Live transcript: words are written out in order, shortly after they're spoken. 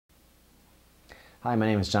Hi, my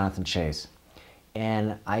name is Jonathan Chase,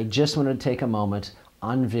 and I just wanted to take a moment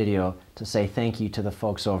on video to say thank you to the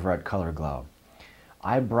folks over at colorglo.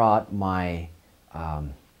 I brought my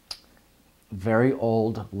very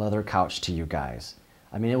old leather couch to you guys.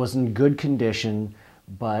 I mean, it was in good condition,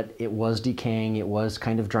 but it was decaying, it was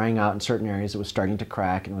kind of drying out in certain areas, it was starting to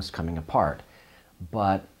crack and was coming apart.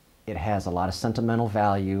 But it has a lot of sentimental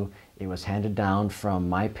value. It was handed down from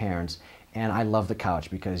my parents, and I love the couch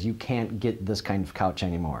because you can't get this kind of couch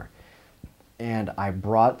anymore. And I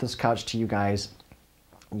brought this couch to you guys.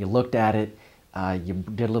 You looked at it, you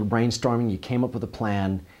did a little brainstorming, you came up with a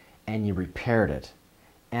plan, and you repaired it.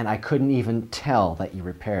 And I couldn't even tell that you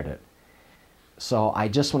repaired it. So I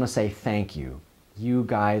just want to say thank you. You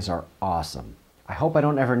guys are awesome. I hope I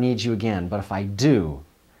don't ever need you again, but if I do,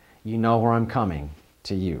 you know where I'm coming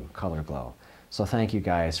to you, colorglo. So thank you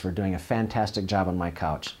guys for doing a fantastic job on my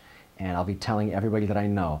couch. And I'll be telling everybody that I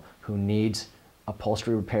know who needs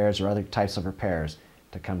upholstery repairs or other types of repairs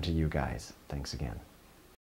to come to you guys. Thanks again.